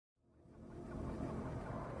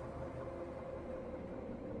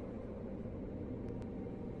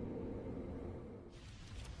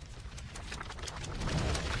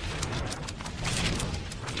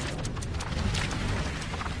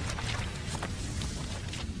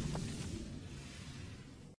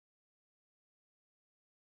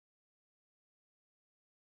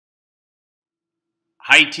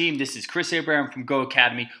Hi team, this is Chris Abraham from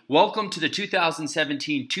GOHAcademy. Welcome to the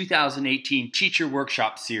 2017-2018 Teacher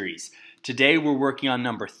Workshop Series. Today we're working on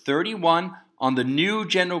number 31 on the new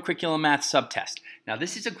General Curriculum Math subtest. Now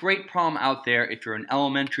this is a great problem out there if you're an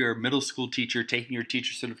elementary or middle school teacher taking your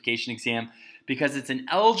teacher certification exam, because it's an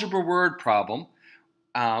algebra word problem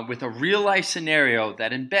with a real life scenario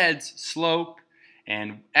that embeds slope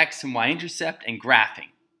and x and y-intercept and graphing.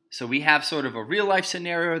 So we have sort of a real-life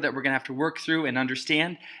scenario that we're going to have to work through and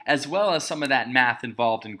understand, as well as some of that math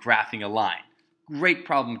involved in graphing a line. Great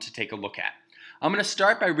problem to take a look at. I'm going to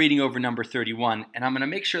start by reading over number 31, and I'm going to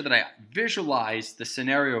make sure that I visualize the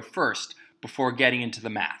scenario first before getting into the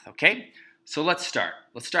math, okay? So let's start.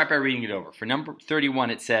 Let's start by reading it over. For number 31,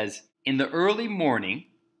 it says, in the early morning,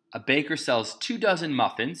 a baker sells 2 dozen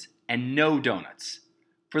muffins and no donuts.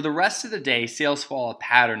 For the rest of the day, sales follow a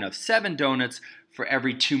pattern of 7 donuts for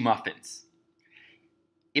every 2 muffins.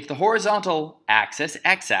 If the horizontal axis,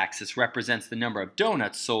 x-axis, represents the number of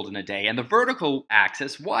donuts sold in a day, and the vertical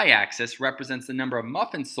axis, y-axis, represents the number of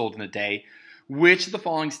muffins sold in a day, which of the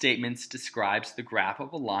following statements describes the graph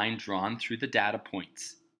of a line drawn through the data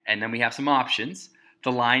points? And then we have some options.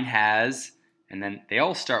 The line has, and then they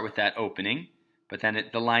all start with that opening, but then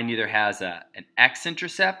the line either has an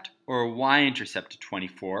x-intercept or a y-intercept of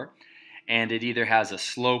 24, and it either has a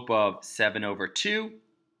slope of 7 over 2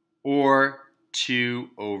 or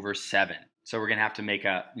 2 over 7. So we're going to have to make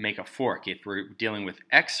a fork if we're dealing with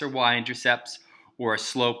x or y intercepts, or a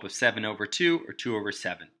slope of 7 over 2 or 2 over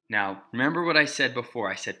 7. Now, remember what I said before.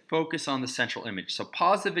 I said focus on the central image. So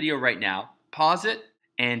pause the video right now, pause it,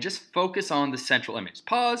 and just focus on the central image.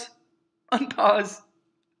 Pause, unpause.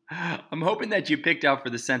 I'm hoping that you picked out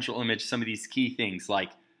for the central image some of these key things,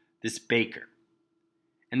 like this baker.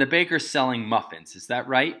 And the baker's selling muffins, is that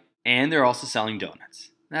right? And they're also selling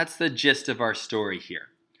donuts. That's the gist of our story here.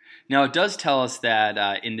 Now it does tell us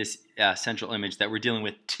that in this central image that we're dealing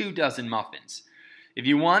with 2 dozen muffins. If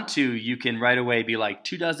you want to, you can right away be like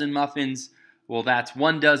 2 dozen muffins. Well, that's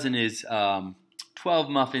 1 dozen is 12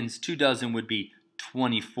 muffins. 2 dozen would be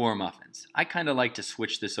 24 muffins. I kind of like to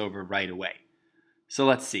switch this over right away. So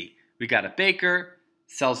let's see. We got a baker,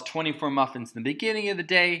 sells 24 muffins in the beginning of the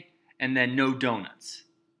day, and then no donuts.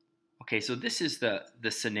 Okay, so this is the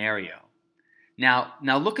scenario. Now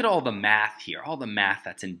look at all the math here, all the math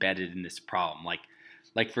that's embedded in this problem. Like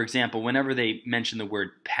for example, whenever they mention the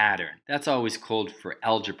word pattern, that's always code for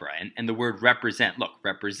algebra. And the word represent, look,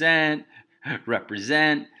 represent,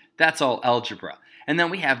 that's all algebra. And then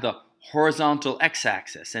we have the horizontal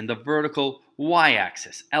x-axis and the vertical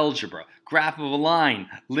y-axis, algebra, graph of a line,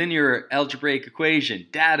 linear algebraic equation,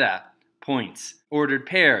 data, points, ordered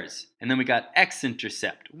pairs, and then we got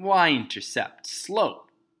x-intercept, y-intercept,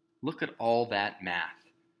 slope. Look at all that math.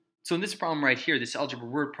 So in this problem right here, this algebra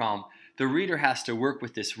word problem, the reader has to work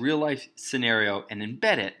with this real-life scenario and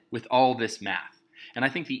embed it with all this math. And I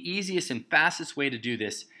think the easiest and fastest way to do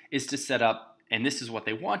this is to set up, and this is what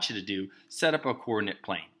they want you to do, set up a coordinate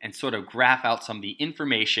plane and sort of graph out some of the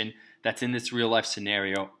information that's in this real-life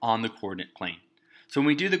scenario on the coordinate plane. So when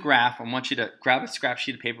we do the graph, I want you to grab a scrap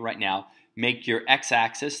sheet of paper right now, make your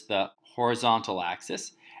x-axis the horizontal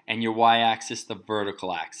axis, and your y-axis the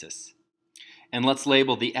vertical axis. And let's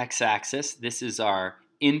label the x-axis. This is our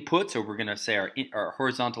inputs, or we're going to say our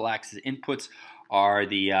horizontal axis inputs are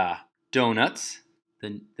the donuts,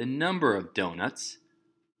 the number of donuts.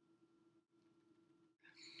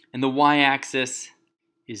 And the y-axis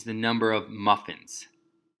is the number of muffins.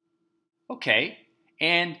 Okay,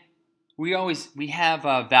 and we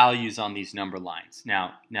have values on these number lines.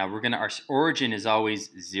 Now our origin is always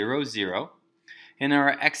 0, 0. And our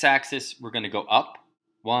x-axis, we're going to go up.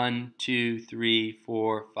 1, 2, 3,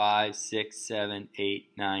 4, 5, 6, 7, 8,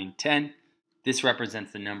 9, 10. This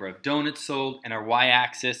represents the number of donuts sold. And our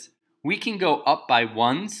y-axis, we can go up by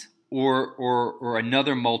ones or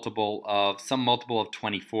another multiple of some multiple of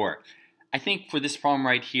 24. I think for this problem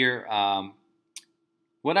right here,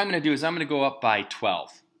 what I'm going to do is I'm going to go up by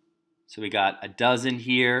 12. So we got a dozen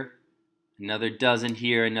here, another dozen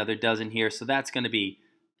here, another dozen here. So that's going to be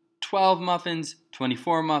 12 muffins,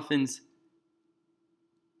 24 muffins,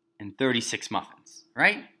 and 36 muffins,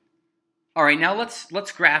 right? All right, now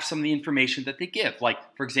let's graph some of the information that they give. Like,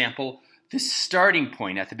 for example, the starting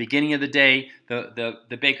point at the beginning of the day,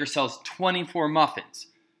 the baker sells 24 muffins.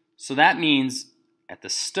 So that means at the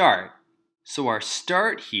start, so our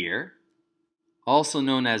start here, also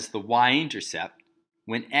known as the y-intercept,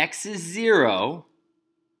 when x is 0,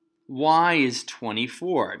 y is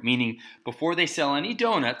 24, meaning before they sell any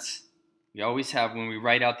donuts, we always have, when we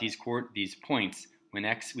write out these points, when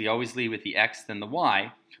x, we always lead with the x, then the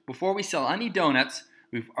y. Before we sell any donuts,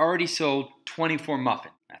 we've already sold 24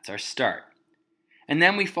 muffins. That's our start. And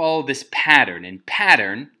then we follow this pattern. And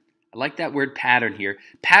pattern, I like that word pattern here.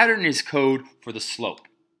 Pattern is code for the slope.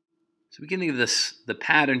 So we can think of the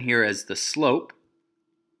pattern here as the slope,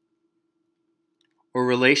 or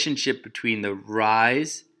relationship between the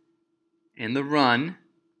rise and the run.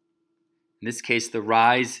 In this case, the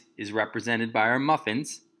rise is represented by our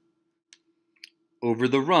muffins over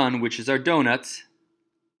the run, which is our donuts.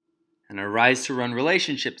 And our rise to run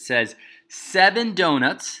relationship says 7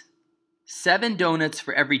 donuts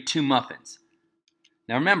for every 2 muffins.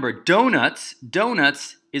 Now remember, donuts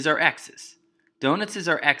is our x's. Donuts is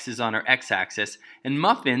our x's on our x-axis, and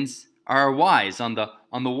muffins are our y's on the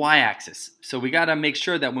y-axis. So we got to make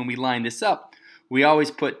sure that when we line this up, we always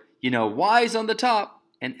put, y's on the top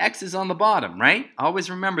and x's on the bottom, right? Always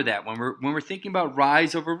remember that when we're thinking about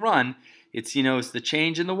rise over run, it's the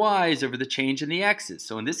change in the y's over the change in the x's.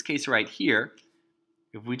 So in this case right here,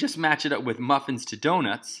 if we just match it up with muffins to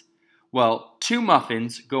donuts, well, 2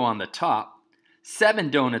 muffins go on the top, 7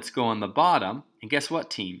 donuts go on the bottom, and guess what,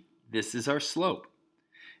 team? This is our slope.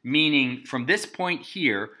 Meaning from this point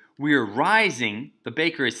here, we are rising, the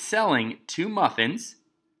baker is selling 2 muffins,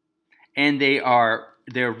 and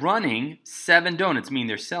they're running 7 donuts, meaning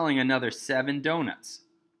they're selling another 7 donuts.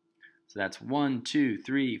 So that's 1, 2,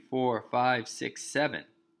 3, 4, 5, 6, 7.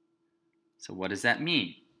 So what does that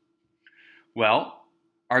mean? Well,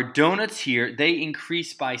 our donuts here, they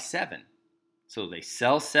increase by 7. So they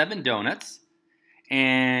sell 7 donuts,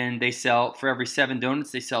 and they sell, for every 7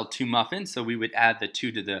 donuts, they sell 2 muffins. So we would add the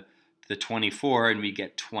 2 to the 24, and we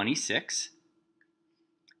get 26.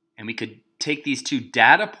 And we could take these 2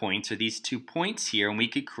 data points, or these 2 points here, and we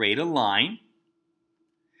could create a line.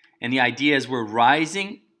 And the idea is we're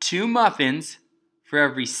rising 2 muffins for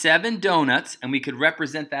every 7 donuts, and we could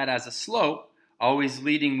represent that as a slope, always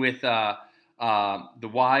leading with the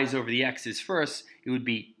y's over the x's first. It would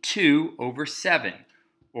be 2 over 7,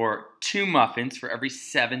 or 2 muffins for every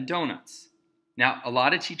 7 donuts. Now, a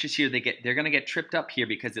lot of teachers here, they're going to get tripped up here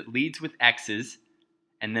because it leads with x's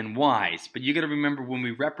and then y's. But you got to remember, when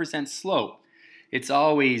we represent slope, it's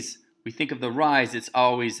always, we think of the rise, it's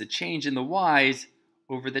always the change in the y's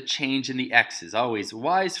over the change in the x's. Always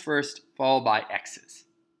y's first, followed by x's.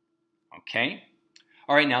 Okay?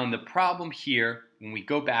 All right, now in the problem here, when we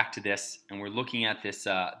go back to this and we're looking at this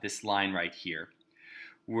line right here,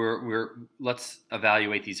 let's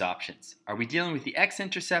evaluate these options. Are we dealing with the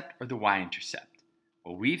x-intercept or the y-intercept?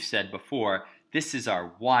 Well, we've said before, this is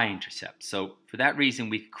our y-intercept. So for that reason,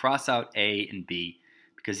 we cross out A and B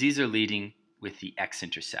because these are leading with the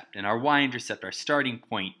x-intercept. And our y-intercept, our starting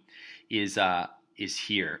point, is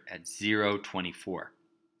here at 0, 24.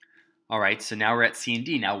 All right, so now we're at C and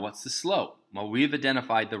D. Now what's the slope? Well, we've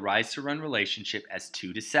identified the rise to run relationship as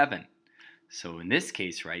 2 to 7. So in this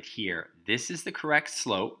case right here, this is the correct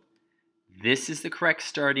slope. This is the correct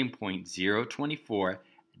starting point, 0, 24.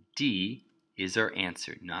 D is our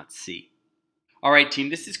answer, not C. All right, team,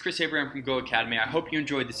 this is Chris Abraham from GOHAcademy. I hope you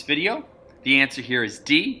enjoyed this video. The answer here is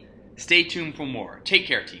D. Stay tuned for more. Take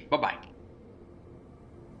care, team. Bye-bye.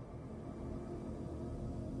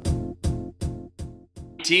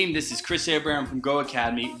 Team, this is Chris Abraham from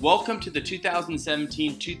GOHAcademy. Welcome to the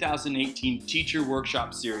 2017-2018 Teacher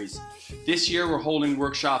Workshop Series. This year we're holding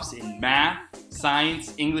workshops in math,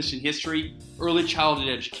 science, English and history, early childhood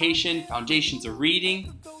education, foundations of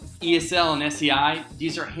reading, ESL and SEI.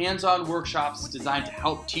 These are hands-on workshops designed to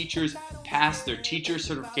help teachers pass their teacher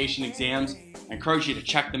certification exams. I encourage you to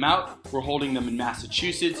check them out. We're holding them in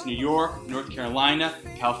Massachusetts, New York, North Carolina,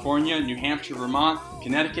 California, New Hampshire, Vermont,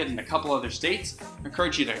 Connecticut, and a couple other states. I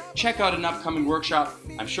encourage you to check out an upcoming workshop.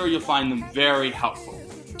 I'm sure you'll find them very helpful.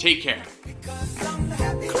 Take care.